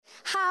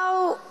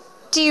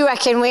do you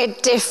reckon we're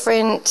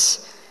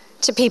different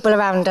to people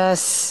around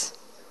us?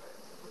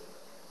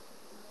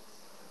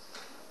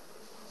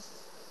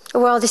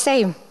 Or we're all the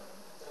same?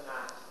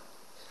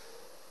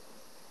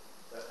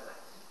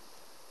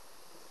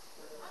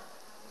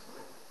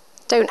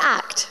 Don't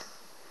act.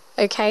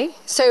 Okay?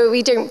 So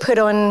we don't put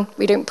on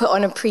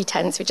a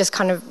pretense, we just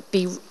kind of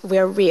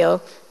we're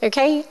real.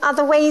 Okay?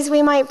 Other ways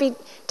we might be,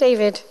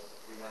 David?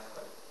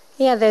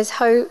 Yeah, there's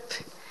hope.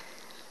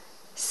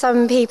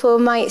 Some people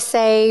might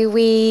say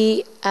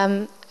we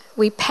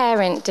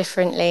parent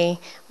differently,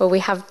 or we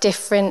have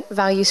different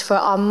values for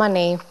our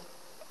money.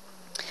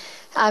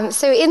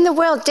 So in the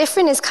world,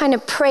 different is kind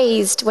of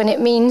praised when it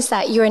means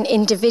that you're an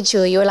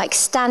individual, you're like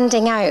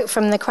standing out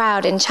from the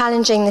crowd and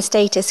challenging the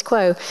status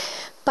quo.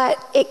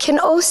 But it can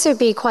also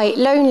be quite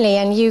lonely,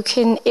 and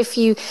if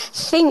you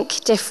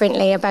think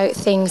differently about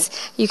things,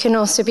 you can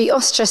also be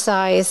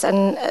ostracized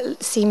and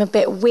seem a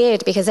bit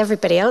weird because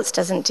everybody else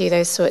doesn't do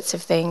those sorts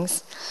of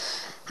things.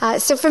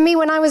 So for me,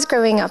 when I was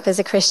growing up as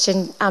a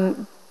Christian,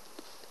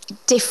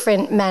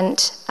 different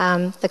meant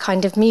the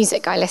kind of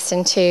music I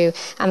listened to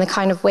and the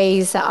kind of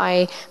ways that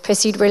I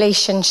pursued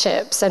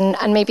relationships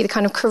and maybe the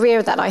kind of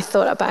career that I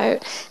thought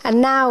about.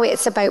 And now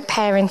it's about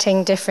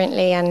parenting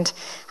differently and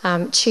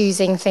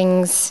choosing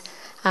things,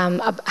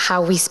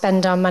 how we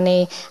spend our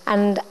money,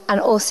 and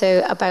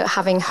also about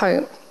having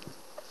hope.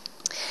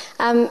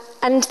 And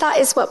that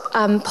is what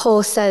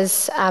Paul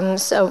says,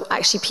 so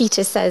actually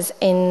Peter says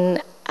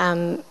in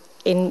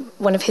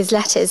one of his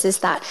letters, is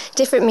that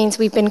different means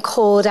we've been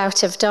called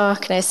out of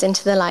darkness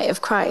into the light of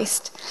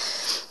Christ.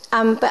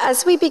 But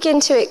as we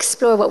begin to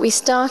explore what we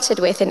started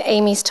with in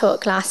Amy's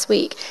talk last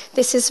week,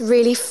 this is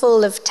really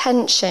full of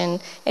tension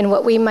in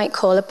what we might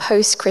call a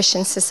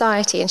post-Christian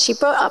society. And she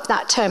brought up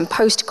that term,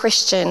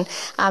 post-Christian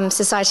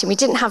society. We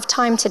didn't have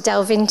time to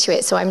delve into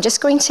it, so I'm just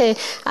going to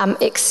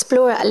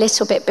explore it a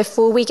little bit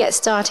before we get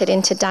started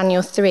into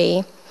Daniel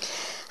 3.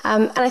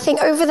 And I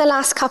think over the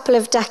last couple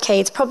of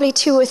decades, probably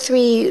 2 or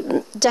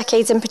 3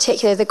 decades in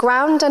particular, the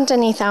ground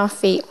underneath our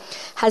feet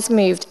has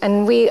moved,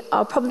 and we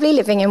are probably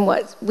living in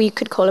what we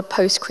could call a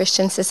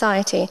post-Christian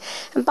society.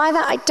 And by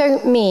that, I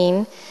don't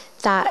mean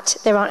that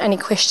there aren't any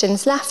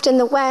Christians left in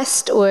the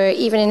West, or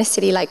even in a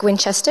city like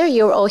Winchester.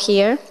 You're all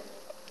here.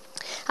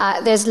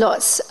 There's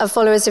lots of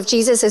followers of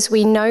Jesus, as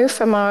we know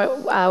from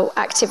our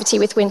activity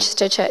with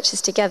Winchester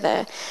Churches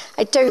Together.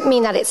 I don't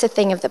mean that it's a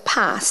thing of the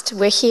past.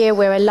 We're here,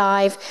 we're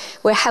alive,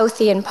 we're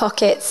healthy in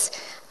pockets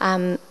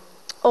all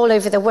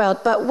over the world.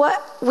 But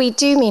what we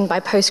do mean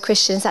by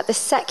post-Christian is that the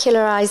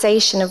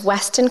secularization of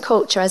Western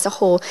culture as a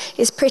whole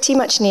is pretty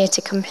much near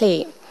to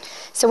complete.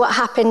 So what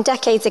happened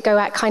decades ago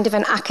at kind of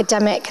an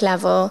academic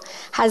level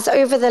has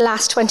over the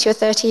last 20 or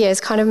 30 years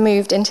kind of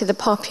moved into the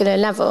popular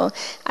level.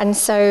 And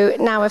so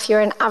now if you're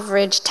an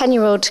average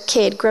 10-year-old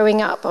kid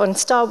growing up on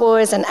Star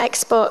Wars and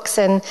Xbox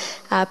and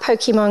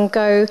Pokemon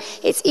Go,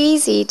 it's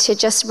easy to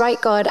just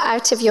write God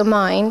out of your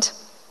mind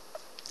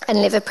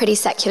and live a pretty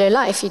secular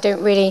life. You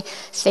don't really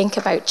think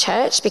about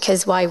church,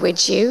 because why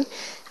would you?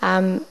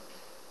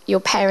 Your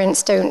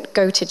parents don't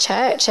go to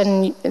church,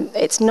 and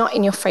it's not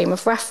in your frame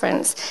of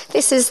reference.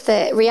 This is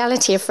the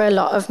reality for a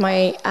lot of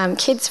my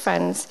kids'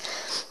 friends.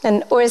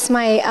 Or as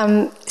my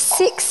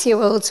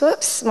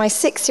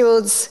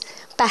 6-year-old's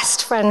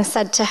best friend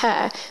said to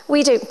her,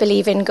 we don't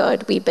believe in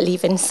God, we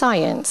believe in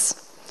science.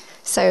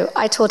 So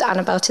I told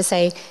Annabelle to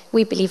say,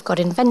 we believe God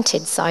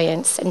invented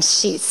science, and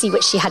see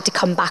what she had to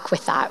come back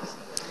with that.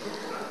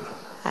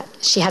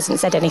 She hasn't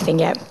said anything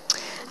yet.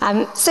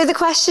 So the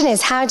question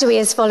is, how do we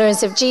as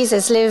followers of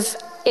Jesus live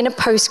in a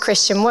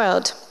post-Christian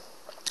world?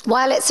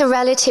 While it's a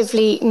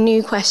relatively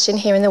new question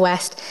here in the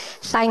West,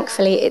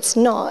 thankfully it's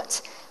not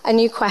a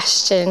new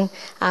question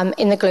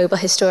in the global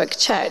historic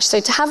church. So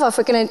to have off,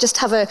 we're going to just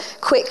have a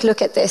quick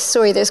look at this.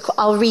 Sorry,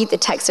 I'll read the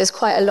text, there's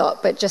quite a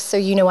lot, but just so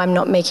you know I'm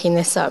not making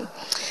this up.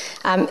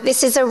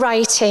 This is a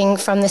writing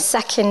from the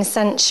 2nd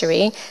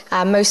century.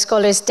 Most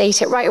scholars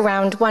date it right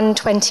around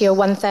 120 or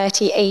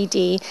 130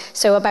 AD,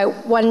 so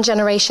about one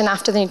generation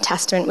after the New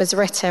Testament was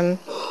written.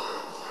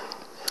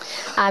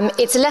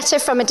 It's a letter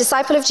from a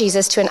disciple of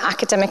Jesus to an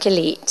academic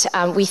elite.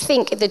 We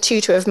think the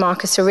tutor of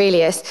Marcus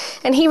Aurelius.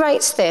 And he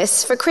writes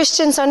this: for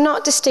Christians are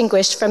not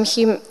distinguished from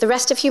the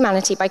rest of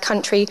humanity by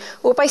country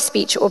or by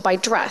speech or by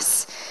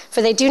dress.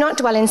 For they do not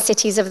dwell in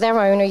cities of their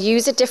own or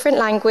use a different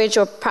language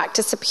or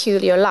practice a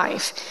peculiar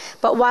life.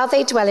 But while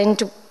they dwell in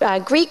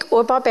Greek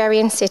or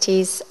barbarian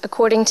cities,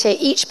 according to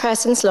each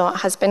person's lot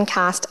has been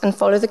cast, and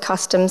follow the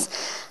customs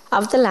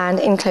of the land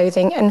in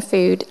clothing and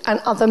food and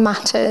other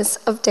matters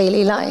of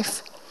daily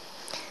life.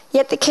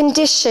 Yet the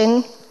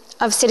condition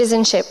of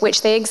citizenship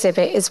which they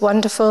exhibit is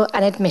wonderful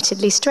and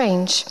admittedly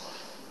strange.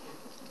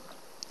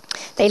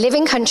 They live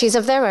in countries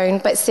of their own,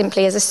 but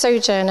simply as a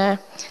sojourner.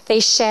 They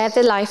share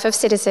the life of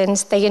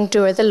citizens. They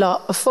endure the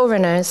lot of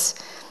foreigners.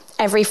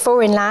 Every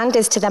foreign land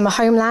is to them a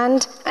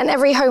homeland, and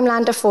every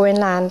homeland a foreign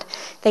land.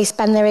 They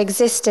spend their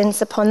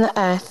existence upon the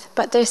earth,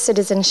 but their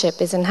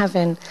citizenship is in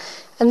heaven.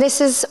 And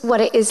this is what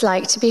it is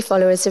like to be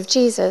followers of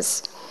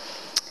Jesus.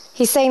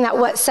 He's saying that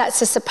what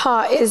sets us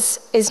apart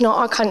is not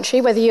our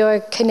country, whether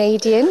you're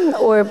Canadian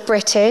or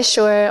British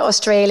or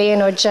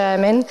Australian or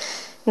German,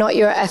 not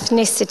your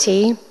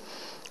ethnicity,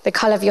 the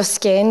color of your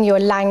skin, your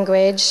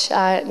language,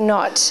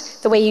 not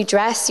the way you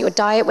dress, your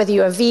diet, whether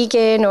you're a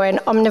vegan or an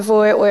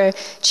omnivore or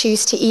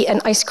choose to eat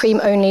an ice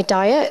cream only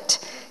diet,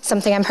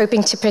 something I'm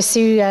hoping to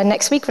pursue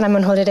next week when I'm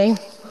on holiday.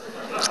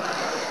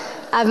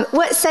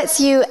 What sets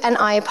you and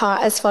I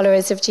apart as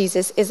followers of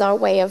Jesus is our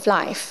way of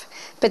life.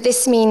 But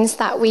this means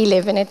that we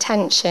live in a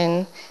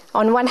tension.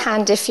 On one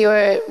hand, if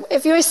you're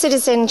a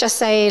citizen, just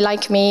say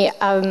like me,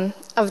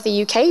 of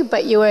the UK,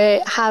 but you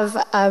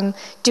have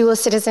dual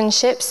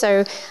citizenship,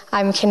 so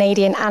I'm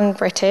Canadian and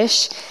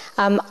British.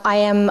 I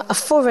am a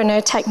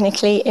foreigner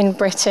technically in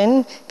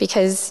Britain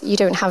because you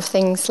don't have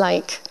things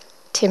like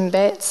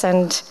Timbits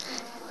and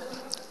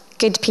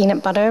good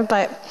peanut butter,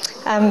 but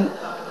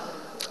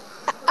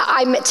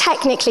I'm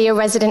technically a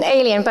resident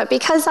alien, but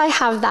because I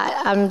have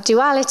that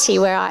duality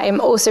where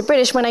I'm also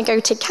British, when I go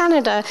to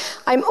Canada,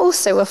 I'm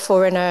also a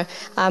foreigner.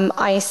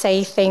 I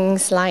say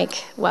things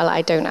like, well,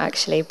 I don't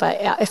actually, but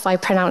if I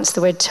pronounce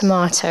the word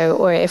tomato,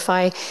 or if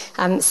I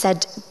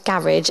said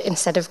garage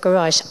instead of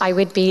garage, I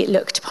would be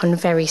looked upon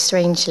very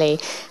strangely.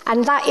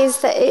 And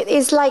it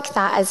is like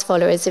that as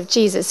followers of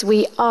Jesus.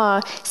 We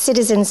are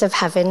citizens of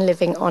heaven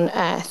living on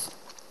earth.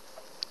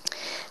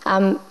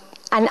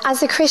 And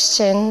as a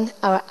Christian,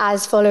 or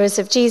as followers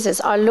of Jesus,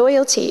 our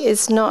loyalty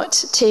is not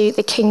to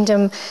the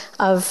kingdom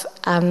of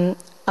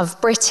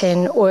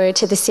Britain or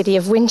to the city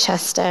of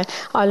Winchester.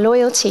 Our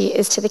loyalty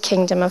is to the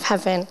kingdom of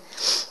heaven.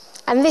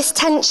 And this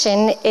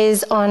tension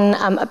is on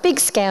a big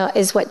scale,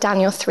 is what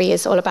Daniel 3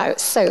 is all about.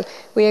 So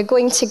we are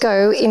going to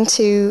go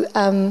into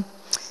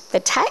the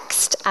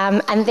text,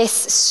 and this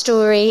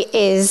story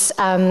is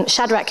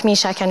Shadrach,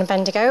 Meshach, and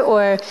Abednego,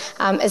 or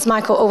as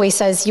Michael always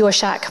says, your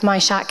shack, my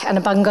shack, and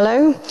a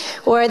bungalow.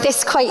 Or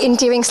this quite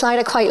endearing slide,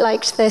 I quite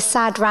liked the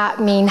sad rat,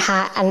 mean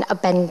hat, and a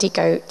bendy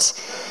goat.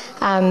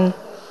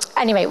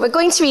 Anyway, we're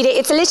going to read it.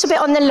 It's a little bit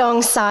on the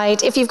long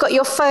side. If you've got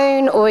your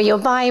phone or your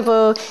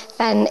Bible,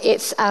 then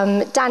it's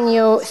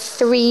Daniel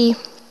 3.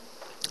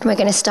 We're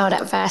going to start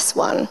at verse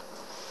 1.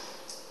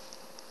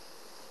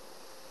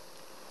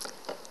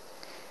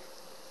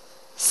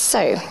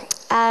 So,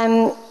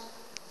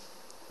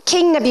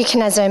 King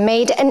Nebuchadnezzar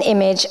made an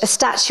image, a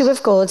statue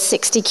of gold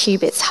 60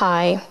 cubits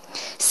high.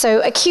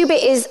 So a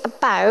cubit is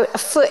about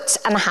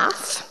 1.5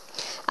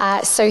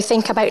 feet. So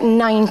think about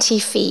 90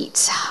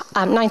 feet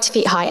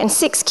high and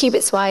 6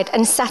 cubits wide,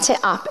 and set it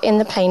up in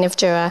the plain of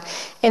Dura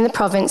in the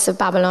province of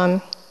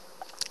Babylon.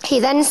 He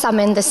then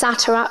summoned the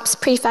satraps,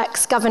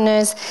 prefects,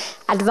 governors,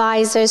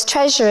 advisors,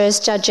 treasurers,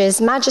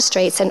 judges,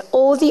 magistrates, and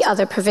all the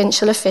other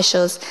provincial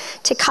officials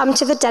to come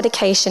to the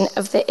dedication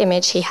of the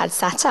image he had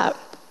set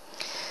up.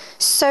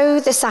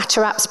 So the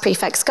satraps,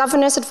 prefects,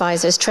 governors,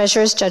 advisors,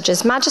 treasurers,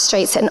 judges,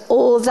 magistrates, and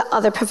all the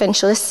other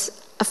provincial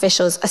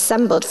officials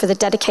assembled for the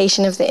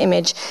dedication of the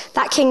image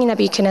that King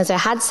Nebuchadnezzar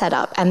had set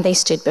up, and they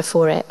stood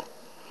before it.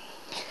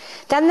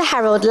 Then the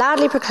herald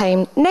loudly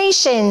proclaimed,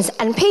 "Nations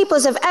and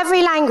peoples of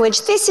every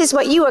language, this is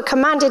what you are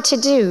commanded to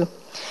do.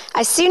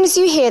 As soon as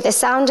you hear the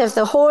sound of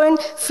the horn,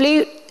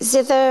 flute,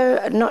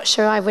 zither," not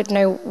sure I would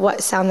know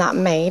what sound that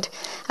made,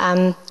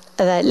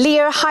 the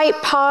lyre,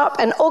 pipe, harp,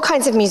 and all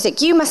kinds of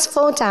music, you must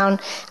fall down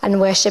and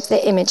worship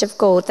the image of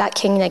gold that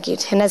King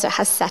Nebuchadnezzar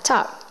has set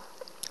up.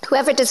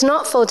 Whoever does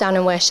not fall down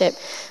and worship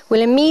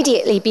will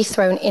immediately be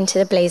thrown into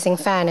the blazing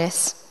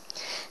furnace.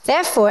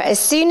 Therefore, as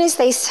soon as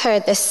they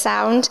heard the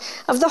sound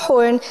of the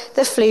horn,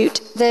 the flute,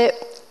 the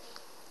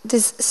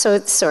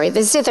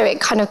zither, it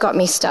kind of got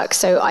me stuck,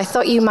 so I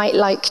thought you might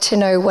like to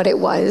know what it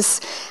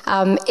was.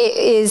 It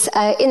is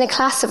in the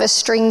class of a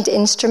stringed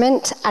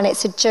instrument, and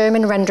it's a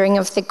German rendering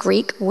of the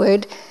Greek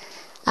word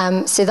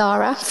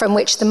cithara, from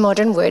which the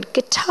modern word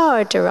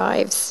guitar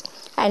derives.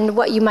 And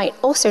what you might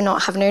also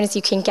not have known is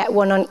you can get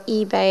one on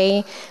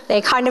eBay.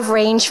 They kind of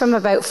range from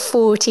about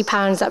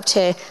 £40 up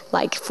to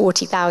like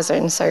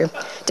 40,000. So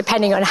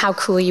depending on how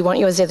cool you want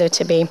your zither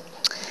to be.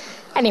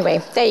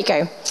 Anyway, there you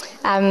go.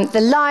 The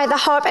lyre, the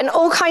harp, and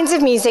all kinds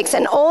of musics,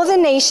 and all the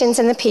nations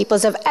and the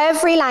peoples of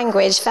every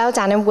language fell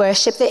down and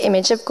worshipped the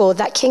image of gold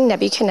that King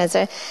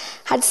Nebuchadnezzar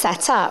had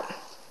set up.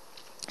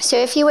 So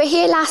if you were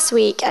here last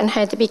week and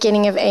heard the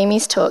beginning of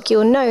Amy's talk,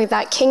 you'll know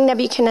that King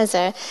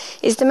Nebuchadnezzar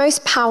is the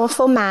most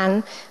powerful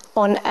man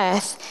on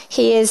earth.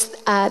 He is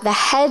the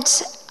head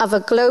of a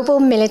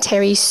global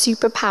military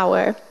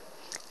superpower,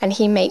 and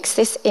he makes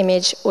this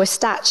image or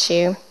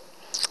statue.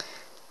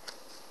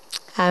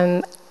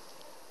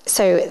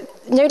 So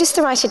notice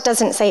the writer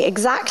doesn't say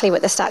exactly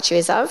what the statue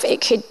is of.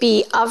 It could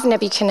be of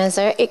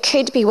Nebuchadnezzar. It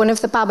could be one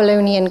of the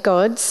Babylonian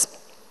gods.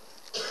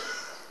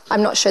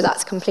 I'm not sure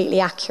that's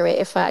completely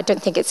accurate. I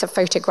don't think it's a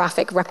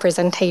photographic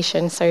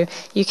representation, so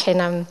you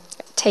can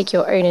take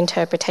your own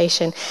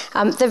interpretation.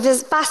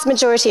 The vast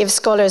majority of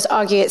scholars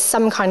argue it's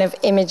some kind of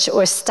image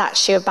or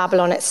statue of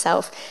Babylon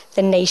itself,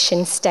 the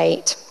nation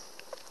state.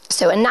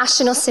 So a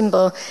national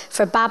symbol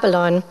for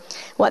Babylon,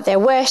 what they're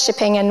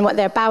worshipping and what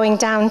they're bowing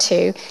down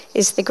to,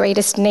 is the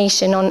greatest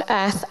nation on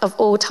earth of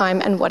all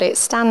time and what it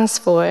stands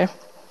for.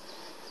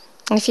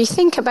 And if you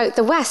think about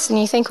the West and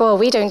you think, oh,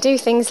 we don't do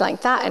things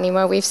like that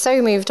anymore, we've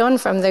so moved on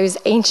from those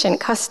ancient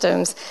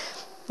customs.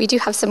 We do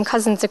have some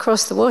cousins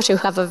across the water who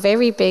have a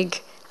very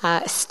big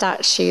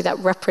statue that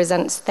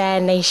represents their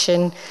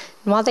nation.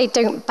 And while they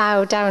don't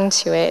bow down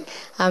to it,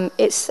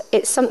 it's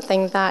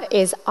something that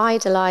is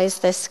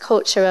idolized, this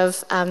culture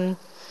of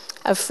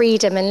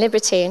freedom and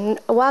liberty. And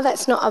while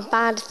that's not a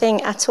bad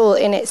thing at all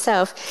in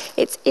itself,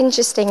 it's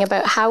interesting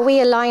about how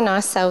we align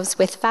ourselves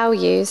with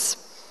values.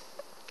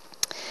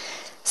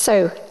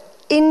 So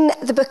in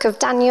the book of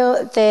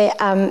Daniel,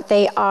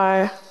 they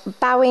are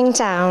bowing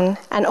down,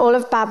 and all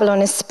of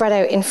Babylon is spread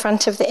out in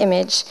front of the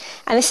image.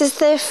 And this is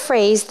the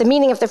phrase, the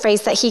meaning of the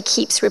phrase that he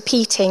keeps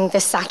repeating, the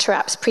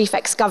satraps,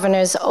 prefects,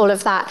 governors, all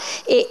of that.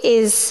 It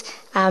is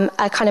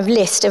a kind of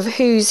list of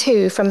who's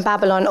who from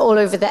Babylon all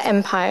over the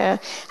empire.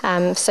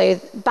 So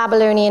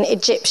Babylonian,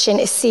 Egyptian,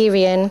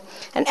 Assyrian,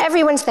 and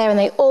everyone's there and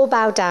they all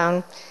bow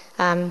down.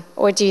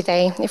 Or do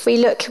they? If we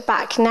look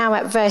back now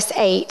at verse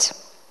 8,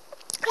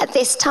 at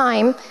this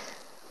time,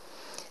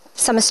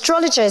 some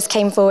astrologers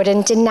came forward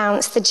and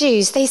denounced the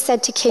Jews. They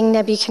said to King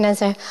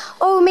Nebuchadnezzar,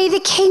 "Oh, may the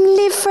king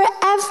live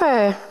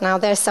forever." Now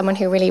there's someone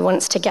who really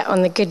wants to get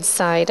on the good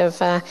side of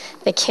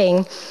the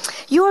king.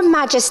 "Your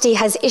Majesty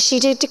has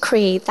issued a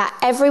decree that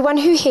everyone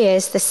who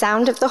hears the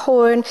sound of the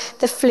horn,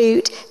 the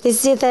flute, the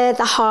zither,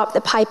 the harp,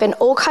 the pipe, and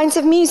all kinds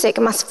of music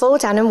must fall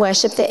down and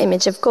worship the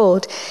image of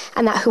gold,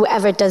 and that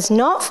whoever does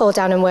not fall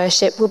down and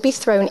worship will be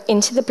thrown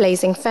into the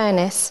blazing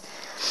furnace.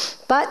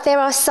 But there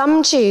are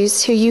some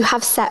Jews who you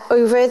have set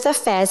over the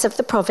affairs of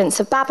the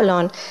province of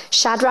Babylon,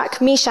 Shadrach,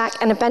 Meshach,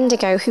 and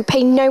Abednego, who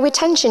pay no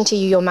attention to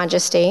you, your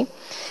Majesty.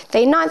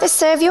 They neither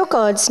serve your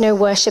gods nor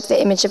worship the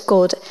image of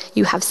gold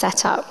you have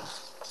set up."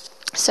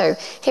 So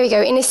here we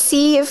go. In a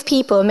sea of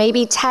people,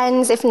 maybe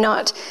tens, if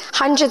not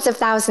hundreds of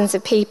thousands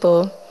of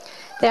people,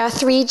 there are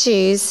three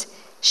Jews,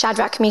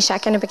 Shadrach,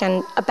 Meshach, and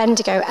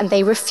Abednego, and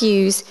they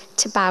refuse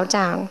to bow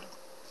down.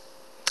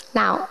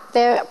 Now,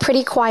 they're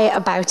pretty quiet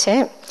about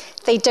it.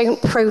 They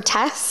don't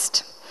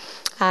protest.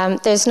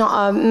 There's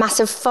not a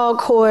massive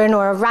foghorn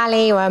or a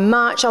rally or a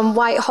march on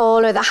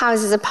Whitehall or the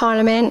Houses of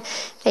Parliament.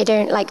 They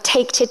don't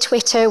take to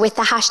Twitter with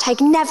the hashtag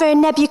Never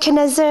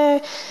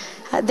Nebuchadnezzar.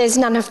 There's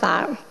none of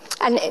that.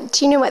 And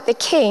do you know what? The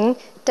king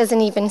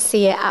doesn't even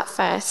see it at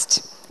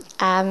first.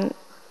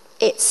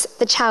 It's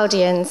the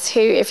Chaldeans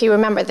who, if you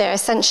remember, they're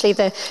essentially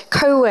the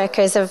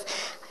co-workers of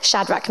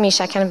Shadrach,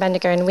 Meshach, and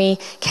Abednego. And we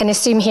can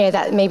assume here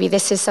that maybe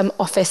this is some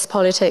office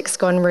politics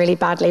gone really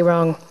badly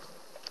wrong.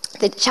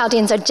 The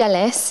Chaldeans are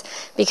jealous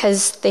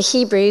because the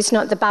Hebrews,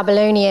 not the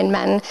Babylonian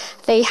men,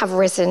 they have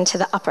risen to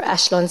the upper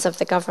echelons of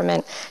the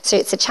government. So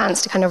it's a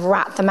chance to kind of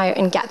rat them out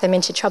and get them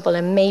into trouble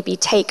and maybe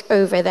take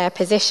over their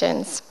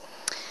positions.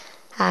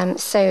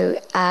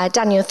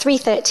 Daniel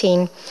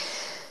 3:13.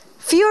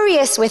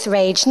 Furious with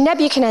rage,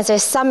 Nebuchadnezzar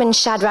summoned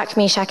Shadrach,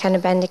 Meshach, and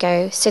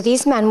Abednego. So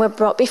these men were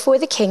brought before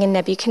the king, and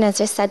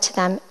Nebuchadnezzar said to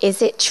them,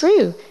 "Is it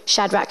true,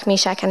 Shadrach,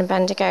 Meshach, and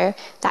Abednego,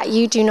 that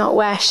you do not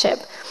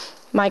worship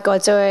my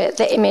gods or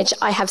the image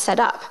I have set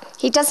up?"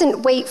 He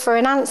doesn't wait for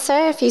an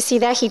answer. If you see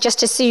there, he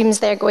just assumes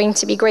they're going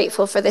to be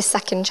grateful for this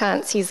second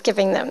chance he's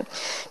giving them.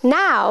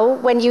 Now,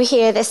 when you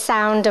hear the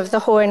sound of the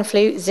horn,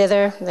 flute,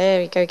 zither,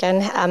 there you go again,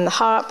 the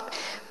harp,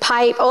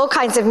 pipe, all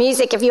kinds of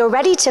music, if you're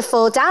ready to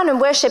fall down and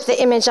worship the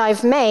image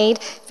I've made,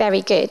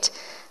 very good.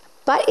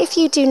 But if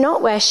you do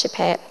not worship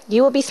it,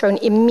 you will be thrown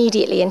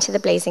immediately into the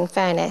blazing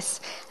furnace.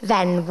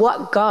 Then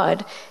what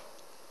God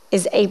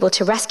is able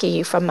to rescue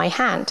you from my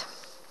hand?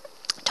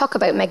 Talk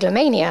about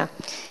megalomania.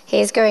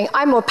 He's going,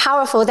 "I'm more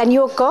powerful than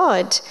your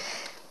God."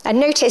 And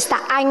notice the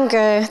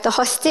anger, the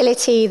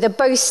hostility, the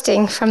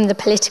boasting from the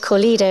political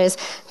leaders.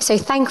 I'm so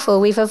thankful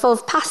we've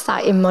evolved past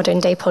that in modern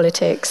day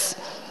politics.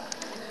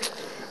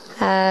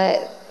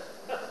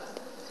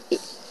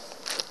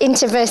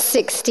 Into verse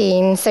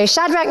 16. So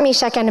Shadrach,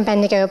 Meshach, and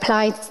Abednego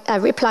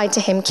replied to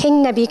him,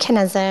 "King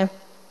Nebuchadnezzar,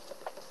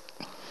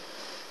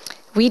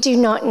 we do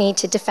not need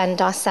to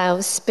defend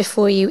ourselves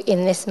before you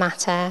in this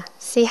matter."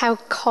 See how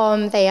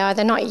calm they are.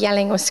 They're not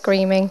yelling or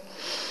screaming.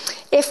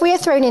 "If we are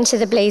thrown into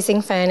the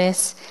blazing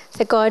furnace,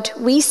 the God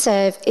we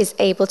serve is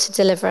able to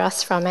deliver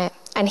us from it,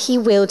 and he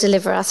will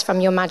deliver us from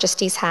your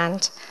majesty's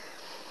hand.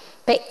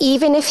 But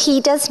even if he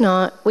does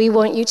not, we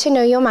want you to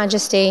know, your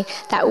majesty,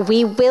 that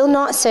we will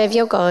not serve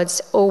your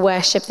gods or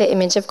worship the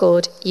image of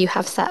gold you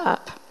have set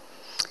up."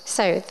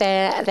 So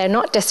they're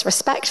not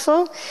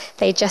disrespectful.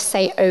 They just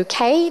say,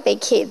 okay.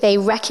 They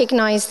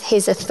recognize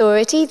his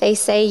authority. They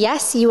say,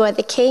 yes, you are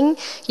the king.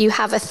 You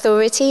have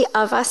authority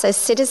of us as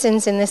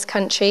citizens in this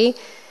country,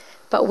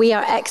 but we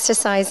are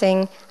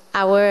exercising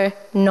our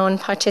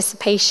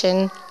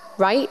non-participation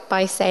right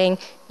by saying,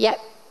 yep,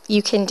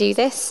 you can do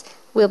this.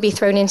 We'll be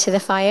thrown into the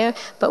fire,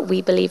 but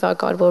we believe our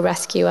God will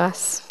rescue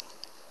us.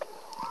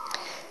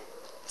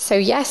 So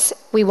yes,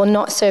 we will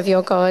not serve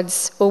your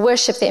gods. We'll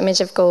worship the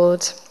image of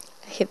gold.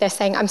 They're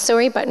saying, I'm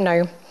sorry, but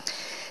no.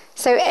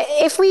 So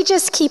if we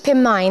just keep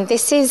in mind,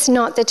 this is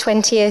not the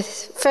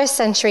 21st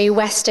century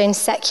Western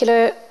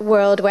secular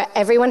world where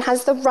everyone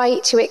has the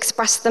right to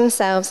express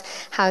themselves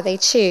how they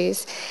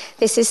choose.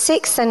 This is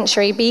 6th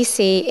century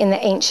BC in the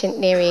ancient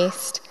Near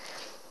East.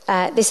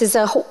 This is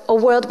a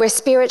world where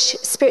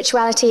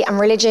spirituality and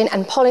religion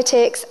and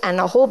politics and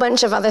a whole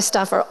bunch of other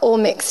stuff are all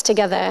mixed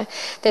together.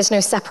 There's no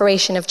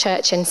separation of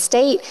church and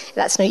state.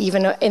 That's not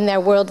even in their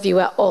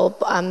worldview at all.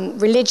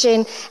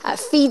 Religion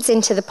feeds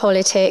into the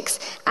politics,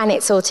 and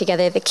it's all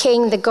together. The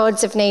king, the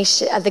gods of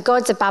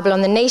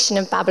Babylon, the nation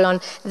of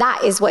Babylon,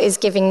 that is what is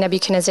giving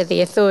Nebuchadnezzar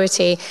the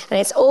authority, and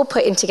it's all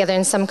put in together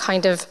in some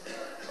kind of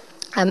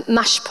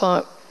mash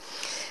pot.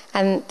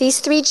 And these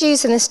 3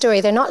 Jews in the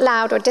story, they're not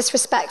loud or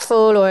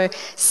disrespectful or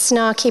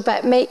snarky,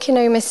 but make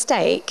no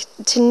mistake,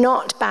 to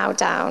not bow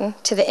down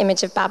to the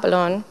image of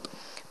Babylon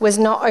was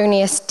not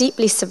only a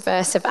deeply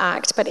subversive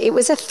act, but it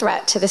was a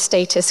threat to the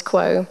status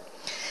quo.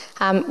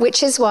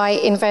 Which is why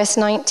in verse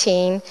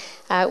 19,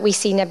 we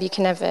see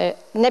Nebuchadnezzar.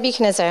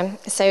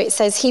 So it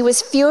says, he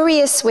was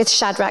furious with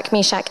Shadrach,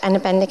 Meshach, and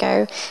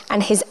Abednego,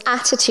 and his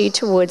attitude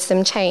towards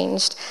them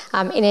changed.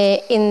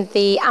 In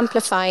the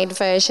Amplified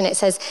version, it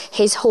says,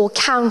 his whole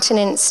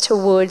countenance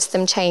towards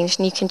them changed.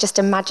 And you can just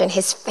imagine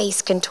his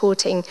face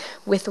contorting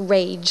with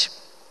rage.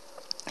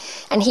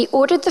 And he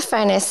ordered the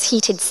furnace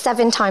heated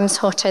 7 times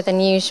hotter than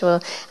usual.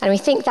 And we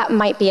think that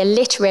might be a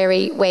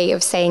literary way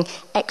of saying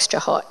extra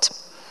hot.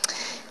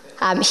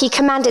 He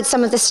commanded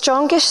some of the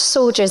strongest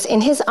soldiers in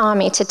his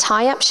army to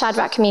tie up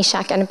Shadrach,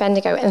 Meshach, and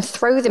Abednego and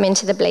throw them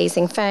into the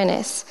blazing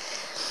furnace.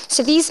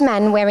 So these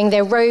men, wearing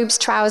their robes,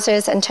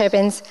 trousers, and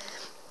turbans,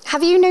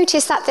 have you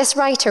noticed that this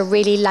writer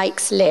really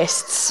likes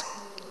lists?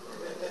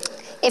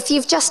 If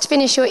you've just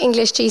finished your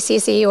English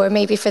GCSE, or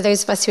maybe for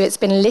those of us who it's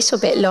been a little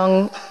bit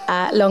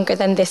longer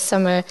than this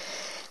summer,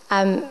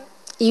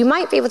 you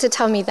might be able to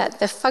tell me that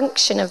the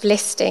function of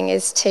listing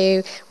is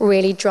to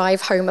really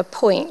drive home a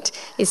point,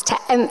 is to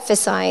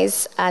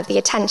emphasize the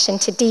attention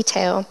to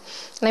detail.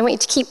 And I want you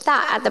to keep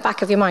that at the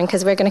back of your mind,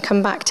 because we're going to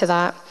come back to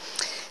that.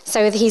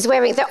 So he's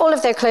wearing all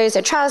of their clothes,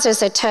 their trousers,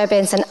 their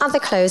turbans, and other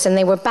clothes, and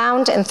they were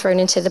bound and thrown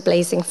into the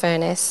blazing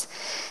furnace.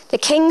 The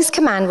king's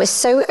command was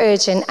so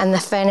urgent and the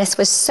furnace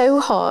was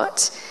so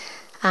hot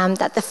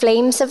that the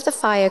flames of the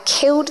fire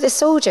killed the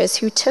soldiers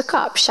who took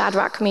up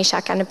Shadrach,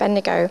 Meshach, and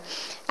Abednego.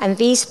 And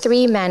these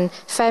 3 men,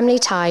 firmly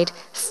tied,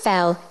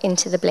 fell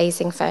into the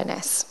blazing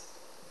furnace.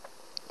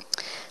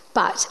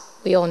 But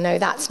we all know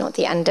that's not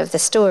the end of the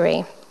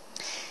story.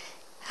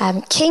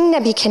 King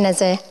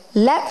Nebuchadnezzar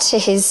leapt to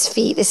his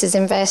feet, this is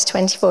in verse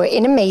 24,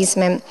 in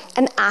amazement,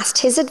 and asked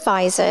his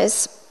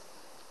advisors,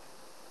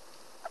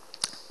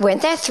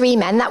 weren't there 3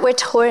 men that were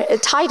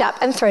tied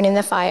up and thrown in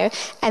the fire?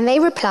 And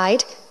they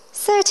replied,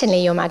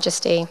 certainly, your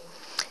majesty.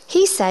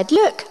 He said,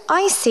 look,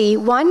 I see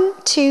 1,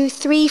 2,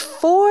 3,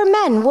 4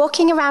 men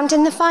walking around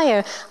in the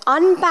fire,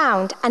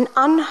 unbound and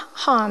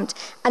unharmed,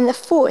 and the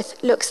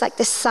 4th looks like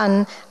the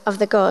son of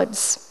the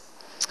gods.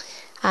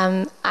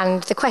 And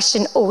the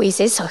question always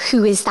is, so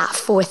who is that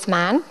 4th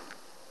man?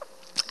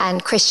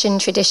 And Christian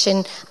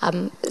tradition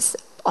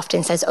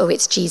often says, oh,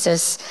 it's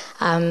Jesus,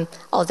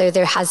 although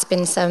there has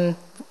been some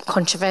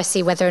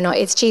controversy whether or not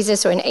it's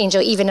Jesus or an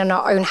angel. Even in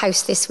our own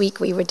house this week,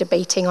 we were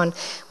debating on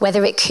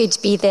whether it could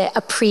be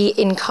a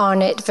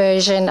pre-incarnate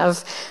version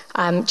of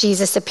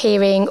Jesus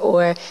appearing,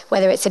 or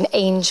whether it's an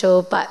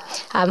angel.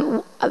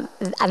 And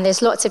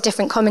there's lots of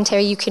different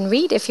commentary you can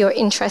read if you're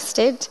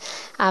interested.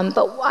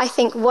 But I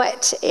think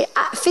what it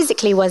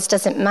physically was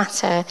doesn't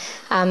matter,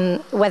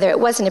 whether it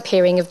was an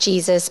appearing of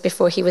Jesus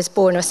before he was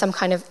born or some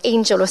kind of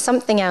angel or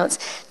something else.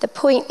 The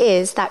point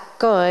is that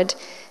God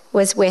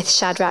was with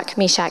Shadrach,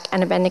 Meshach,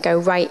 and Abednego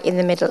right in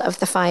the middle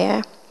of the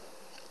fire.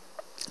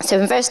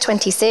 So in verse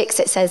 26,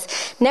 it says,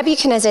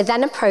 Nebuchadnezzar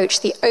then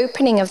approached the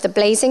opening of the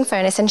blazing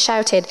furnace and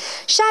shouted,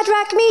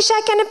 Shadrach,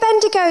 Meshach, and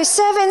Abednego,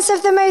 servants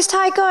of the Most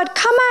High God,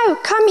 come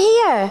out, come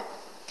here.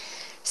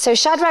 So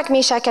Shadrach,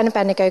 Meshach, and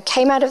Abednego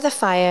came out of the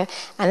fire,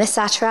 and the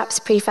satraps,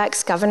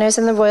 prefects, governors,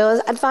 and the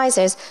royal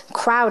advisors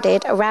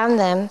crowded around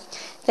them.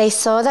 They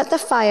saw that the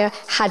fire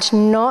had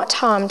not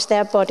harmed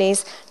their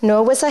bodies,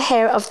 nor was a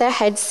hair of their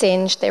head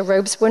singed. Their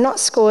robes were not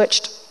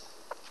scorched,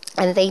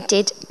 and they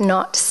did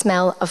not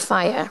smell of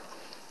fire.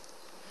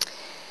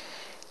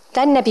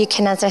 Then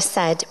Nebuchadnezzar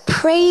said,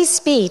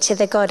 Praise be to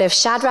the God of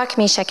Shadrach,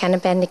 Meshach, and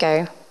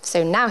Abednego.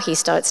 So now he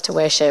starts to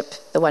worship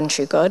the one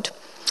true God,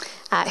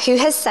 who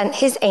has sent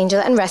his angel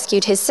and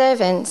rescued his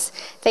servants.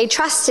 They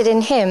trusted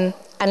in him,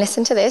 and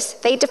listen to this,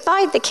 they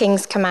defied the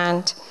king's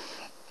command,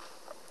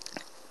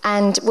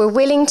 and were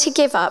willing to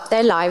give up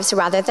their lives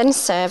rather than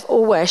serve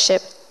or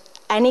worship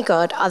any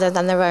god other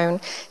than their own.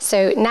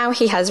 So now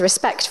he has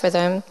respect for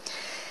them.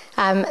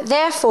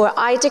 Therefore,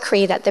 I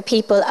decree that the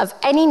people of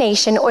any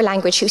nation or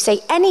language who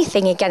say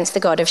anything against the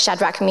God of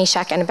Shadrach,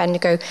 Meshach, and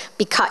Abednego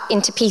be cut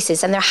into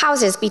pieces, and their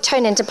houses be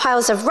turned into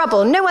piles of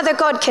rubble. No other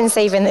God can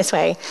save in this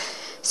way.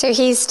 So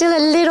he's still a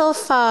little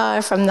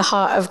far from the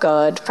heart of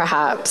God,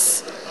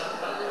 perhaps.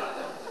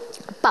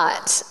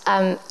 But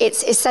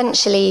it's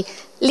essentially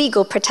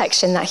legal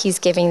protection that he's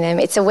giving them.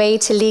 It's a way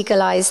to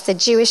legalize the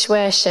Jewish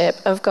worship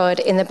of God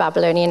in the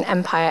Babylonian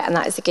Empire, and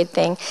that is a good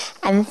thing.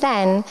 And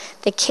then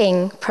the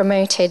king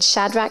promoted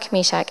Shadrach,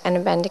 Meshach, and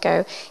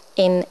Abednego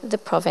in the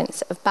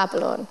province of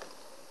Babylon.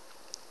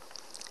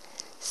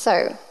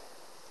 So,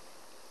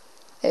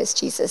 there's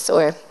Jesus,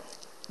 or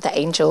the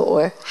angel,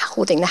 or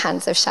holding the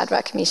hands of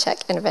Shadrach,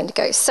 Meshach, and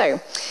Abednego.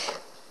 So,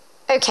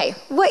 okay,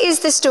 what is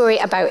the story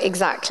about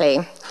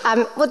exactly?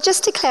 Well,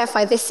 just to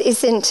clarify, this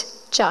isn't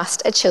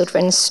just a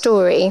children's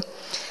story.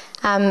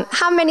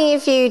 How many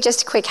of you,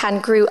 just a quick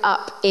hand, grew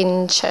up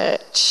in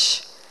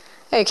church?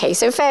 Okay,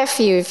 so a fair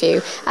few of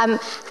you.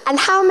 And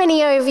how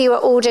many of you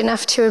are old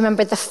enough to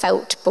remember the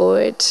felt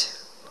board?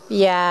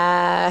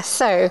 Yeah,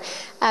 so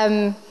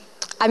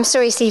I'm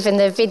sorry, Stephen,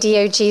 the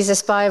video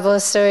Jesus Bible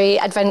story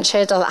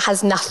adventure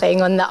has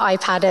nothing on the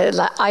iPad.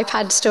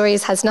 iPad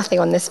stories has nothing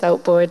on this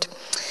felt board.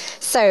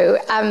 So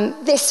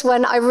this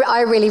one, I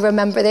really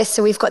remember this.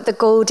 So we've got the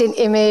golden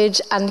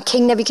image and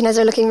King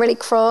Nebuchadnezzar looking really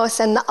cross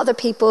and the other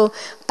people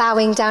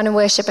bowing down in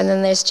worship. And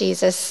then there's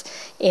Jesus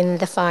in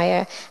the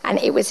fire. And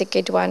it was a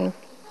good one.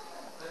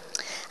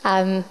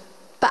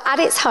 But at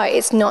its heart,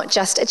 it's not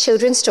just a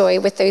children's story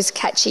with those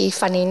catchy,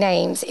 funny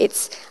names.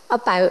 It's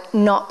about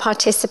not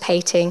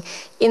participating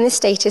in the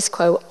status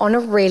quo on a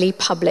really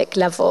public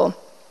level.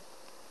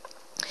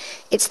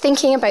 It's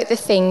thinking about the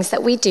things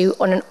that we do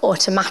on an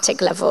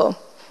automatic level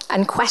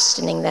and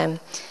questioning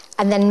them,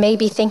 and then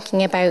maybe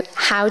thinking about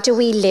how do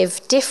we live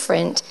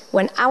different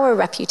when our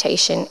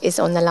reputation is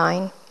on the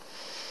line.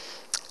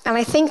 And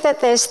I think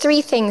that there's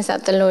three things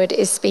that the Lord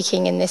is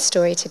speaking in this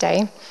story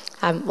today.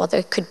 Well,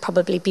 there could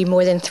probably be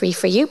more than three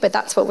for you, but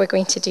that's what we're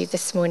going to do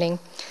this morning.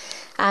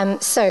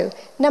 So,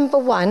 number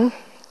one,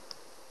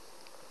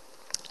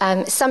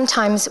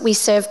 sometimes we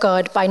serve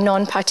God by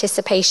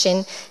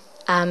non-participation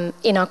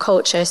in our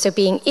culture, so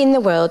being in the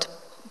world,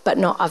 but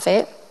not of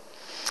it.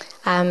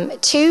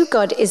 Two,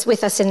 God is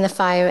with us in the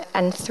fire,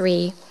 and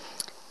three,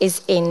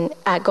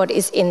 God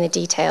is in the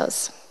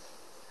details.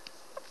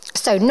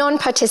 So,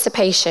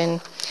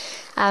 non-participation.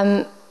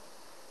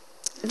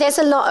 There's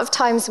a lot of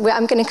times where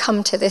I'm going to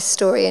come to this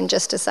story in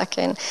just a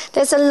second.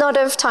 There's a lot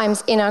of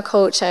times in our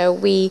culture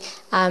we,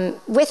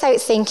 without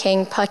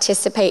thinking,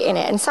 participate in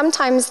it. And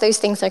sometimes those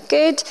things are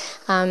good,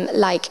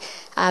 like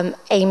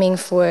aiming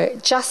for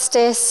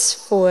justice,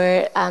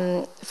 for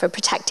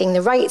protecting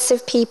the rights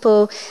of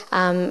people,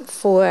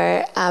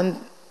 for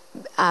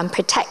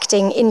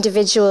protecting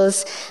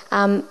individuals.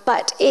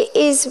 But it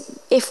is,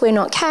 if we're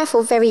not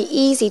careful, very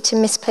easy to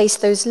misplace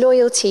those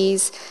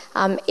loyalties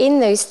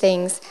in those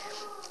things,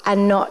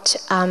 and not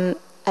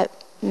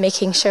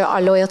making sure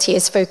our loyalty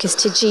is focused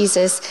to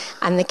Jesus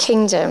and the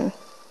kingdom.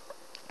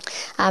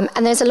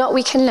 And there's a lot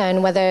we can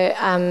learn, whether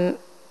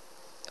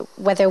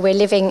we're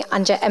living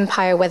under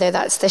empire, whether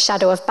that's the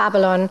shadow of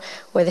Babylon,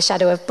 or the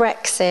shadow of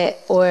Brexit,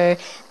 or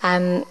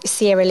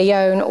Sierra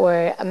Leone,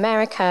 or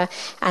America.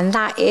 And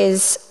that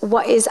is,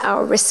 what is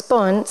our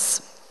response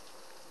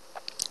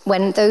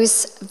when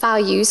those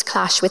values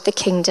clash with the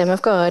kingdom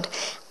of God?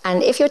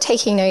 And if you're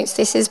taking notes,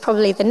 this is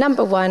probably the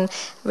number one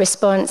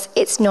response.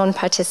 It's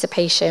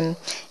non-participation.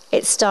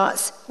 It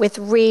starts with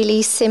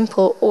really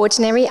simple,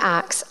 ordinary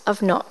acts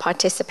of not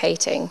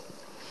participating.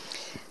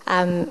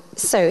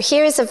 So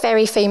here is a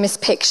very famous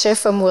picture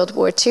from World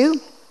War II.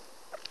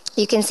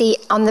 You can see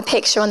on the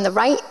picture on the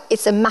right,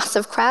 it's a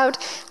massive crowd.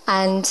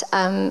 And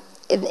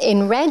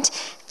in red,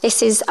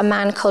 this is a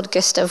man called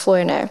Gustav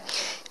Werner.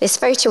 This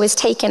photo was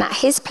taken at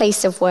his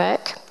place of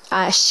work,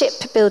 a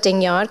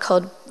shipbuilding yard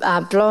called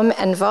Blom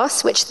and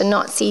Voss, which the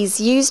Nazis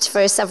used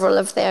for several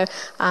of their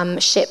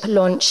ship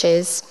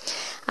launches.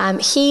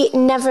 He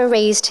never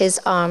raised his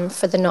arm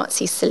for the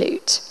Nazi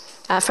salute.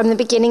 From the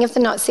beginning of the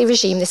Nazi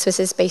regime, this was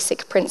his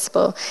basic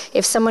principle.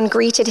 If someone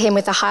greeted him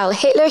with a Heil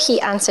Hitler,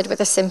 he answered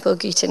with a simple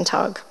Guten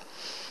Tag,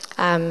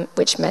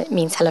 which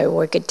means hello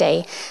or good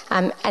day.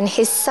 And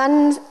his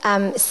son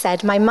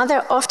said, "My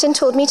mother often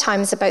told me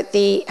times about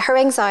her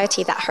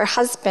anxiety that her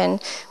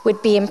husband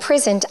would be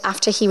imprisoned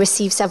after he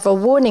received several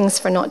warnings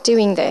for not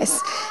doing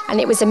this. And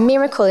it was a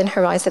miracle in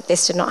her eyes that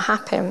this did not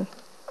happen."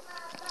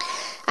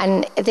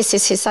 And this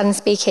is his son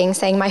speaking,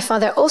 saying, "My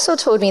father also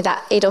told me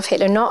that Adolf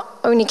Hitler not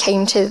only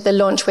came to the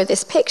launch where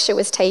this picture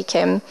was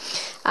taken,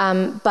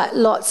 but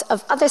lots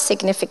of other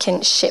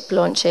significant ship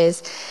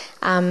launches.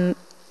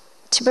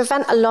 To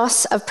prevent a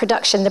loss of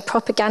production, the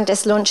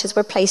propagandist launches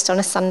were placed on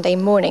a Sunday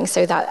morning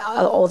so that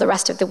all the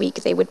rest of the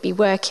week they would be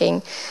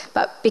working.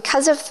 But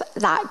because of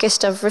that,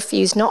 Gustav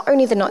refused not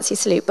only the Nazi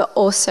salute, but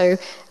also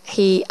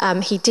he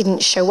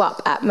didn't show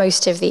up at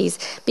most of these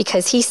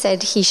because he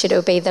said he should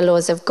obey the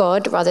laws of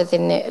God rather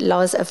than the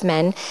laws of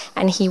men,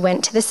 and he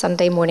went to the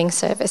Sunday morning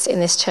service in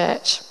this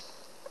church.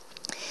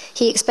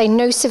 He explained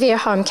no severe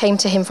harm came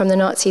to him from the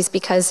Nazis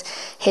because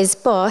his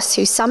boss,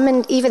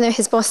 even though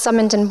his boss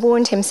summoned and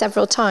warned him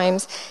several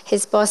times,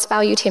 his boss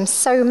valued him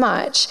so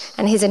much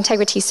and his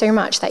integrity so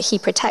much that he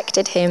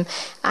protected him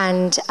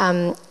and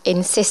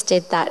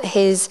insisted that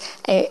his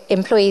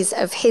employees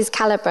of his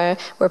caliber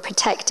were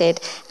protected,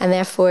 and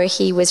therefore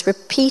he was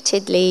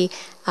repeatedly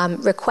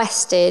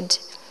requested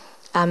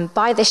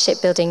by the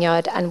shipbuilding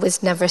yard and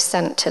was never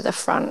sent to the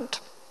front.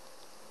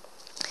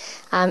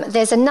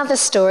 There's another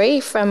story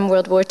from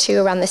World War II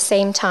around the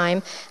same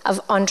time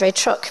of André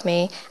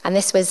Trocmé, and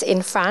this was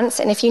in France.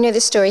 And if you know the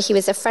story, he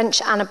was a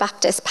French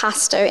Anabaptist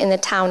pastor in the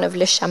town of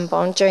Le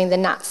Chambon during the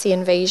Nazi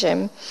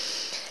invasion.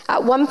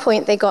 At one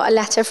point, they got a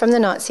letter from the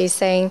Nazis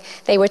saying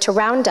they were to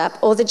round up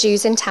all the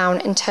Jews in town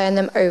and turn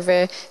them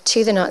over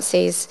to the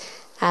Nazis,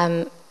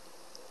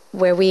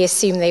 where we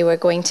assumed they were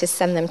going to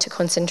send them to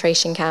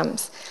concentration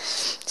camps.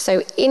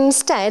 So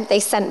instead, they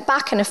sent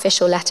back an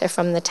official letter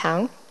from the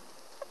town.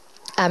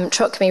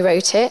 Trocmé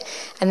wrote it,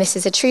 and this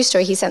is a true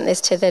story. He sent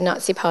this to the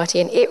Nazi party,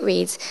 and it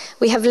reads,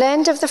 "We have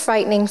learned of the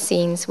frightening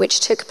scenes which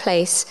took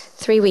place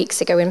 3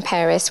 weeks ago in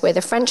Paris, where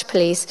the French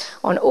police,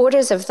 on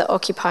orders of the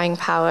occupying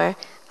power,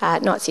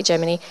 Nazi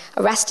Germany,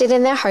 arrested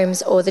in their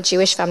homes all the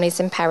Jewish families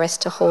in Paris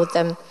to hold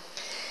them.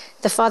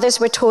 The fathers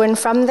were torn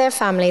from their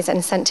families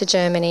and sent to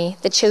Germany,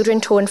 the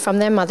children torn from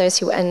their mothers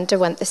who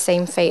underwent the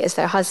same fate as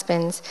their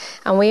husbands.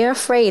 And we are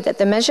afraid that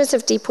the measures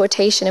of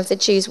deportation of the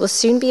Jews will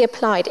soon be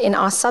applied in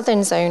our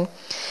southern zone.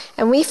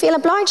 And we feel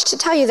obliged to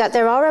tell you that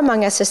there are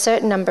among us a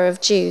certain number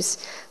of Jews,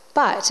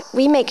 but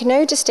we make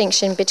no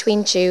distinction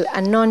between Jew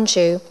and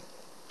non-Jew.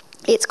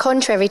 It's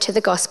contrary to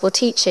the gospel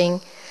teaching.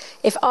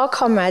 If our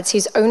comrades,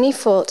 whose only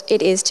fault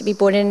it is to be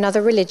born in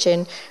another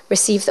religion,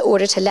 receive the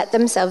order to let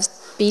themselves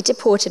be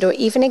deported or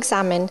even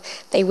examined,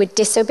 they would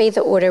disobey the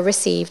order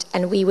received,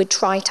 and we would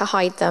try to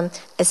hide them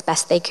as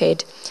best they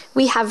could.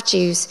 We have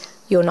Jews,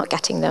 you're not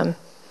getting them."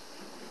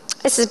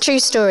 This is a true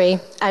story.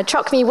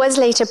 Trocmé was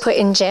later put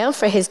in jail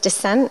for his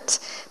dissent,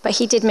 but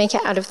he did make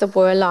it out of the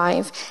war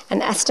alive,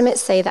 and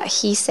estimates say that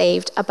he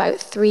saved about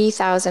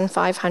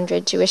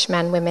 3,500 Jewish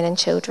men, women, and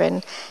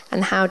children.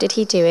 And how did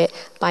he do it?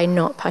 By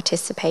not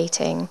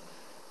participating.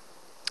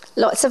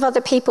 Lots of other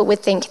people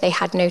would think they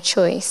had no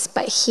choice,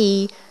 but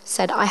he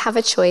said, "I have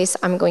a choice,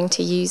 I'm going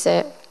to use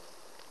it."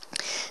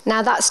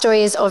 Now, that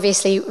story is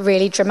obviously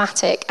really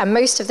dramatic, and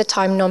most of the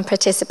time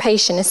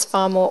non-participation is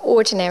far more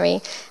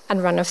ordinary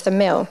and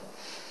run-of-the-mill.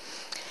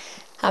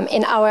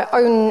 In our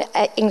own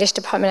English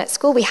department at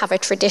school, we have a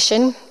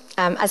tradition.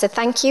 As a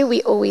thank you,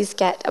 we always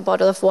get a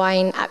bottle of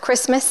wine at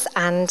Christmas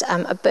and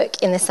a book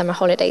in the summer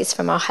holidays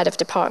from our head of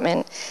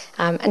department.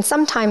 And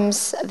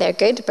sometimes they're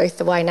good, both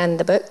the wine and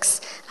the books,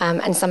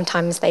 and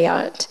sometimes they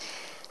aren't.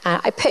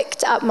 I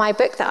picked up my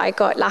book that I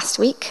got last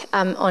week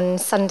on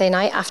Sunday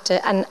night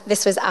and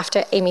this was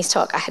after Amy's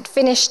talk. I had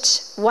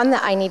finished one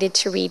that I needed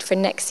to read for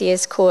next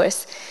year's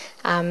course,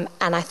 and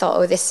I thought,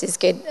 oh, this is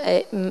good.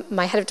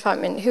 My head of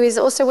department, who is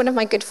also one of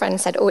my good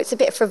friends, said, oh, it's a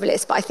bit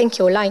frivolous, but I think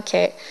you'll like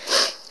it.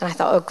 And I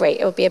thought, oh, great,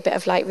 it'll be a bit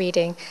of light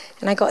reading.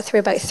 And I got through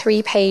about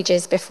 3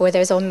 pages before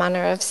there was all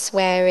manner of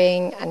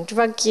swearing and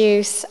drug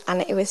use,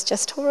 and it was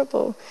just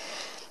horrible.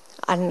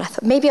 And I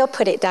thought, maybe I'll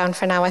put it down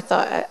for now. I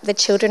thought, the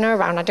children are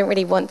around. I don't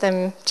really want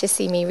them to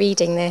see me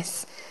reading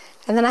this.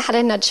 And then I had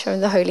a nudge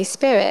from the Holy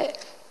Spirit.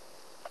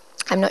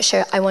 I'm not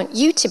sure I want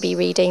you to be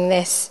reading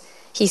this,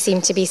 he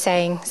seemed to be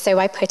saying. So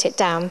I put it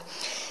down.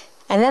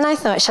 And then I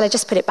thought, shall I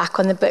just put it back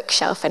on the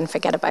bookshelf and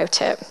forget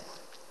about it?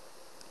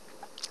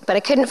 But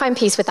I couldn't find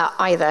peace with that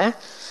either. And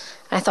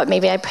I thought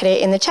maybe I'd put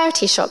it in the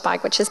charity shop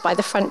bag, which is by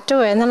the front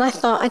door. And then I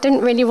thought I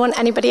didn't really want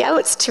anybody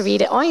else to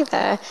read it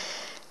either.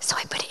 So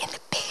I put it in the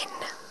bin.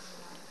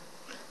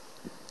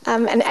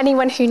 And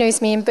anyone who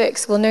knows me in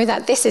books will know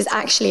that this is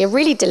actually a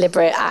really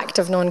deliberate act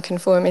of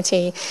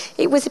nonconformity.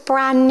 It was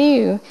brand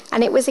new,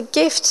 and it was a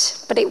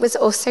gift, but it was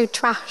also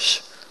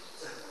trash.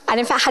 And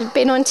if it had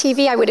been on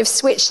TV, I would have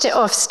switched it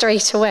off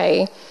straight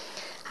away.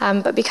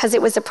 But because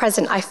it was a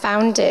present, I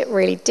found it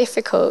really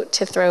difficult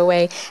to throw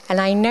away. And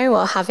I know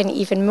I'll have an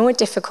even more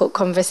difficult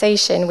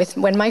conversation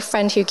when my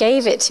friend who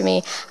gave it to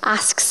me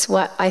asks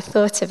what I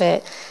thought of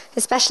it,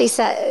 especially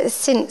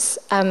since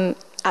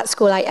at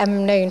school I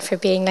am known for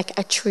being like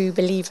a true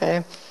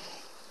believer.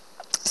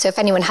 So if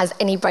anyone has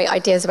any bright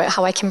ideas about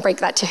how I can break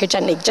that to her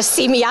gently, just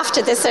see me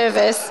after the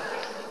service.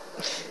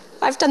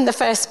 I've done the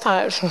first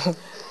part.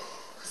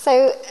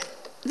 So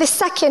the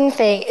second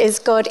thing is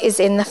God is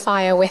in the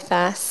fire with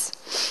us.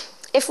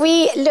 If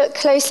we look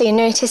closely and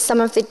notice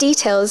some of the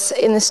details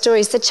in the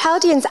stories, the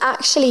Chaldeans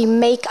actually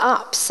make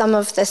up some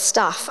of the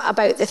stuff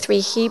about the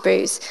 3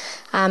 Hebrews.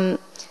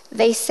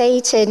 They say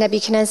to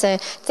Nebuchadnezzar,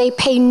 they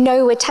pay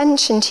no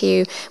attention to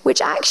you,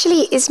 which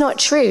actually is not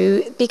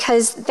true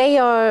because they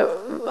are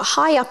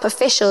high up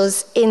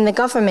officials in the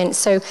government.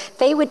 So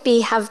they would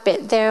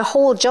their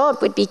whole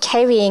job would be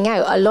carrying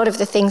out a lot of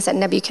the things that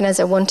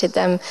Nebuchadnezzar wanted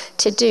them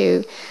to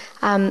do.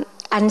 And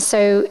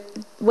so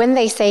when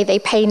they say they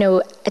pay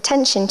no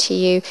attention to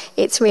you,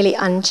 it's really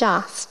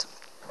unjust.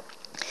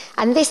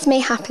 And this may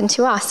happen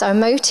to us. Our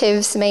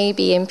motives may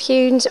be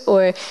impugned,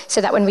 or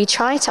so that when we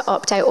try to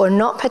opt out or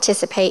not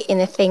participate in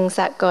the things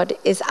that God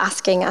is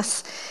asking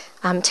us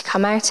to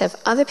come out of,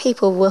 other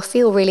people will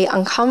feel really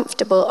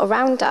uncomfortable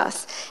around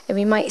us. And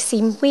we might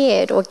seem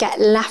weird or get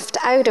left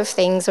out of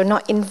things or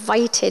not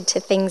invited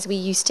to things we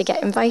used to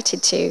get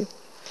invited to.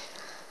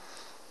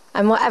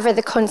 And whatever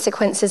the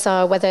consequences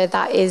are, whether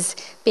that is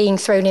being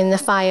thrown in the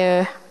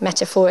fire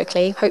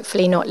metaphorically,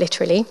 hopefully not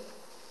literally,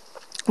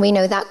 we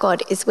know that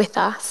God is with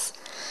us.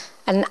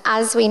 And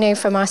as we know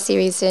from our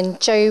series in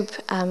Job,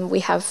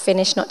 we have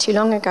finished not too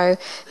long ago,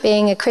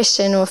 being a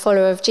Christian or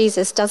follower of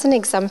Jesus doesn't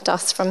exempt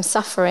us from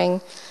suffering,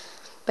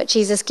 but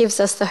Jesus gives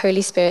us the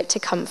Holy Spirit to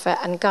comfort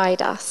and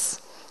guide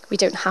us. We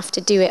don't have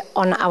to do it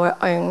on our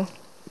own.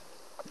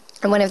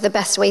 And one of the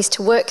best ways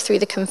to work through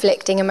the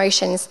conflicting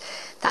emotions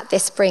that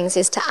this brings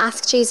is to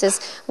ask Jesus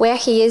where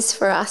he is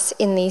for us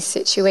in these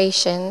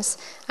situations,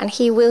 and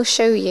he will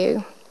show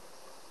you.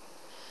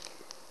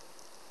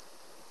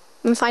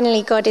 And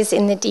finally, God is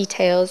in the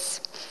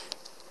details.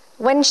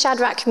 When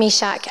Shadrach,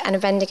 Meshach, and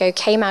Abednego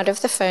came out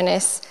of the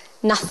furnace,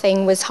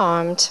 nothing was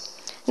harmed.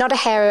 Not a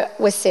hair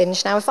was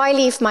singed. Now, if I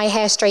leave my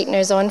hair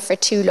straighteners on for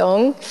too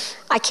long,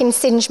 I can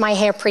singe my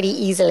hair pretty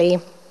easily.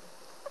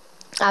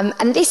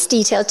 And this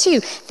detail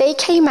too, they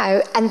came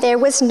out and there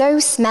was no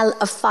smell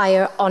of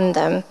fire on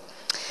them.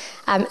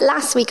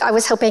 Last week I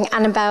was helping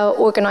Annabelle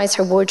organise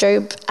her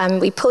wardrobe.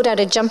 We pulled out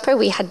a jumper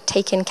we had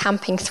taken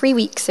camping 3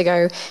 weeks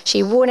ago.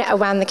 She wore it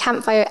around the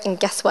campfire and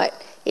guess what?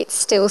 It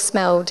still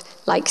smelled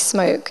like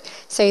smoke.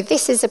 So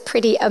this is a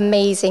pretty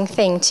amazing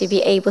thing to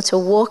be able to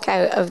walk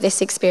out of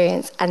this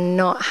experience and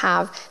not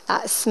have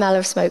that smell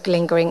of smoke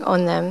lingering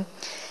on them.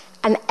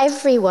 And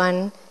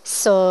everyone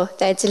saw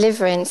their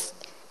deliverance.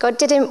 God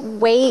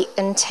didn't wait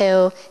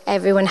until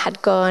everyone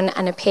had gone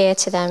and appeared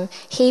to them.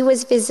 He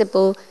was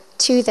visible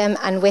to them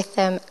and with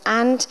them,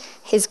 and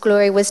his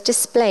glory was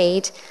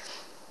displayed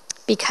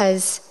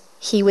because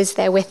he was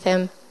there with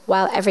them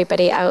while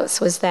everybody else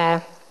was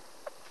there.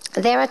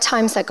 There are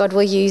times that God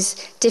will use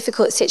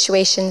difficult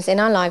situations in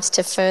our lives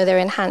to further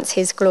enhance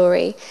his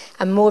glory,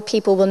 and more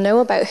people will know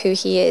about who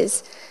he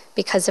is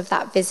because of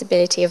that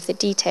visibility of the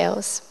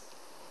details.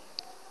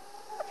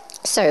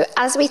 So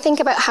as we think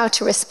about how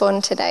to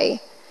respond today,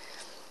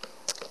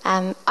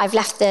 I've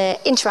left the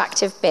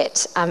interactive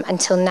bit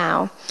until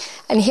now.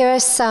 And here are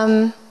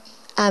some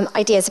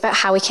ideas about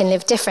how we can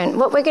live different.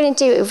 What we're going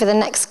to do over the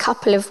next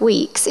couple of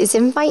weeks is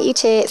invite you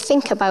to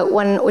think about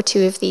one or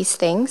two of these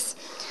things.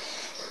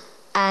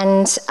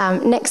 And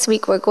next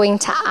week we're going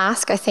to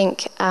ask, I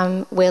think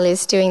Will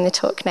is doing the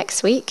talk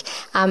next week,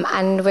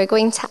 and we're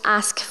going to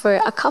ask for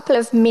a couple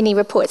of mini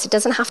reports. It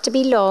doesn't have to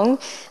be long,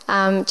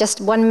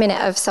 just 1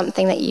 minute of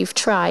something that you've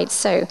tried.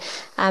 So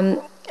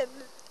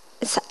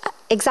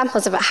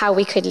examples about how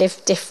we could live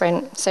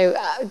different. So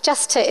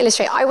just to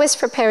illustrate, I was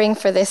preparing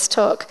for this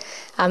talk.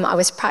 I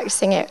was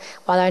practicing it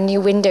while our new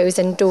windows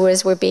and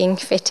doors were being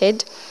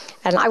fitted.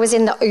 And I was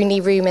in the only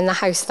room in the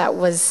house that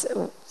was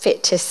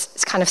fit to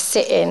kind of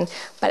sit in,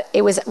 but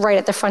it was right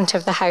at the front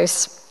of the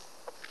house.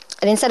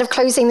 And instead of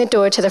closing the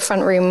door to the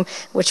front room,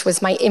 which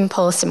was my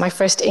impulse and my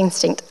first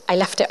instinct, I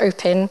left it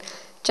open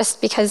just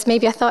because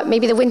maybe I thought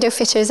maybe the window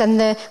fitters and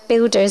the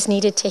builders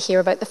needed to hear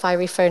about the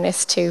fiery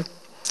furnace too.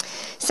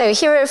 So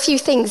here are a few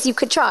things you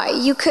could try.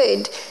 You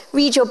could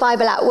read your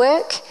Bible at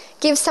work,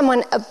 give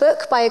someone a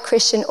book by a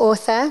Christian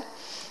author,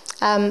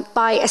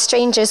 buy a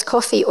stranger's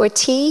coffee or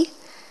tea,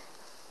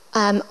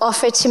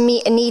 offer to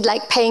meet a need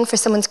like paying for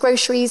someone's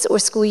groceries or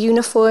school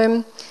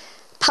uniform,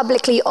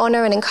 publicly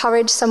honor and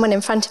encourage someone in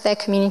front of their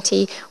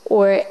community,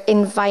 or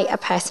invite a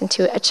person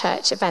to a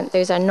church event.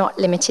 Those are not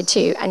limited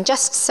to. And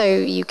just so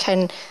you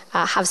can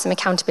have some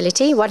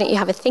accountability, why don't you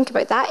have a think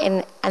about that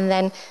and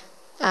then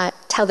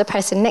tell the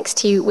person next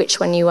to you which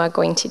one you are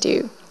going to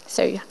do.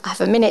 So you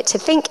have a minute to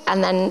think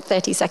and then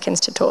 30 seconds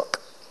to talk.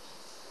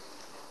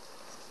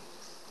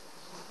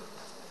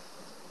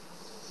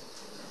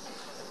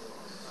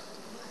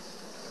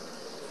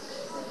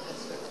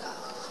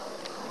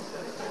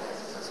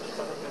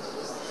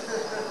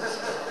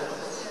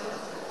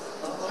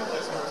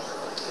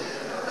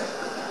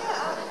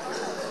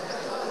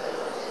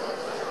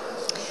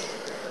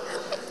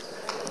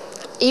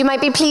 You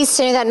might be pleased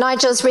to know that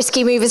Nigel's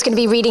risky move is going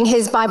to be reading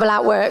his Bible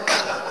at work.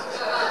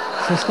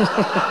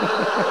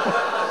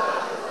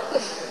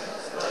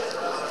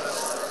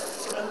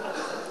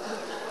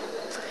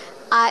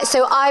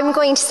 So I'm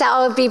going to say,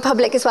 I'll be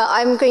public as well,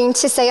 I'm going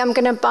to say I'm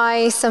going to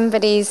buy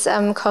somebody's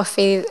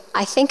coffee.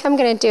 I think I'm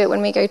going to do it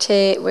when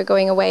we're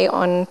going away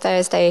on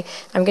Thursday.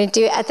 I'm going to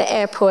do it at the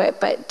airport,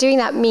 but doing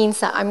that means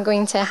that I'm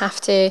going to have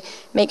to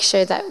make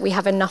sure that we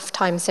have enough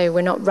time so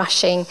we're not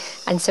rushing,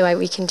 and so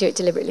we can do it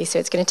deliberately, so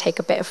it's going to take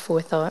a bit of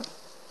forethought.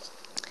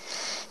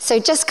 So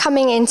just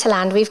coming into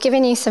land, we've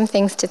given you some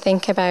things to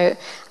think about.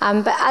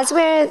 But as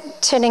we're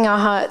turning our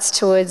hearts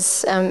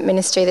towards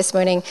ministry this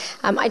morning,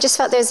 I just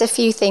felt there's a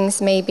few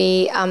things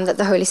maybe that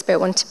the Holy Spirit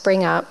wanted to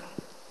bring up.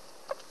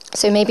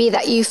 So maybe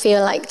that you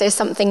feel like there's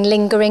something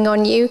lingering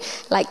on you,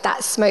 like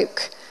that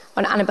smoke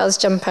on Annabelle's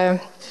jumper,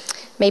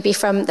 maybe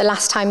from the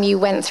last time you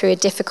went through a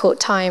difficult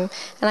time.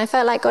 And I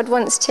felt like God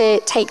wants to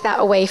take that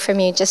away from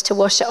you, just to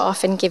wash it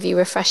off and give you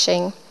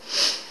refreshing.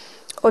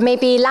 Or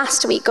maybe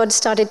last week God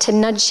started to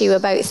nudge you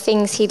about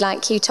things he'd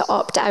like you to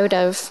opt out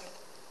of,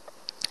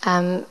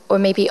 or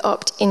maybe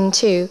opt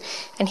into,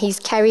 and he's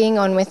carrying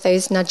on with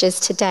those nudges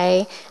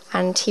today,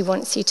 and he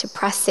wants you to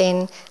press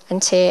in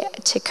and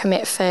to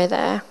commit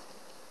further.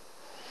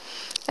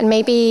 And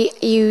maybe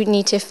you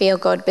need to feel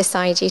God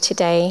beside you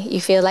today. You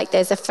feel like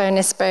there's a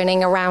furnace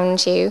burning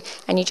around you,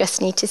 and you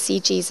just need to see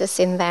Jesus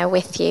in there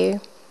with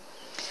you.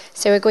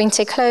 So we're going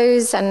to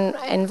close and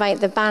invite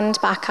the band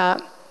back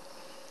up.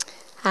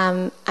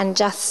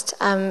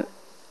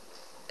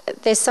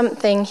 There's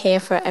something here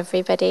for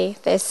everybody.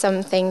 There's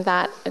something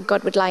that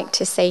God would like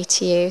to say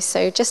to you.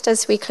 So just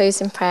as we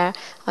close in prayer,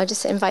 I'll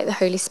just invite the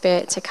Holy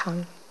Spirit to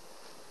come.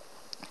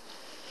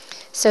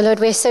 So Lord,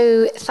 we're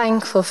so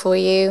thankful for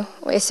you.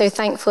 We're so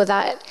thankful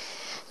that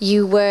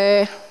you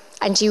were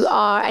and you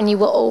are and you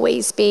will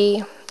always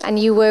be. And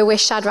you were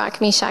with Shadrach,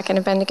 Meshach, and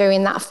Abednego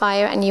in that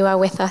fire, and you are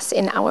with us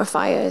in our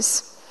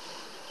fires.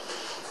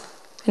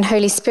 And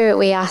Holy Spirit,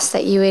 we ask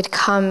that you would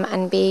come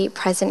and be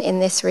present in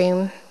this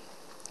room,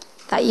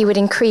 that you would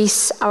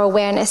increase our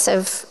awareness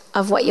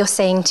of what you're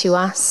saying to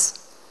us,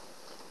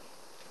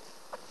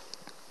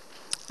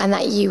 and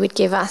that you would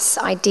give us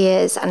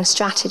ideas and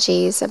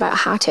strategies about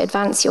how to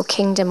advance your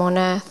kingdom on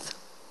earth.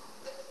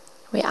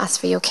 We ask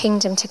for your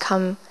kingdom to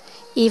come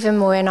even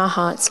more in our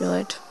hearts,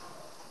 Lord,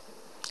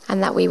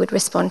 and that we would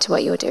respond to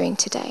what you're doing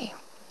today.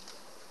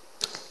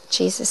 In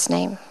Jesus'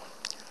 name,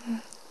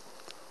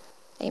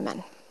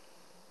 amen.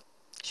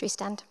 Should we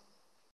stand?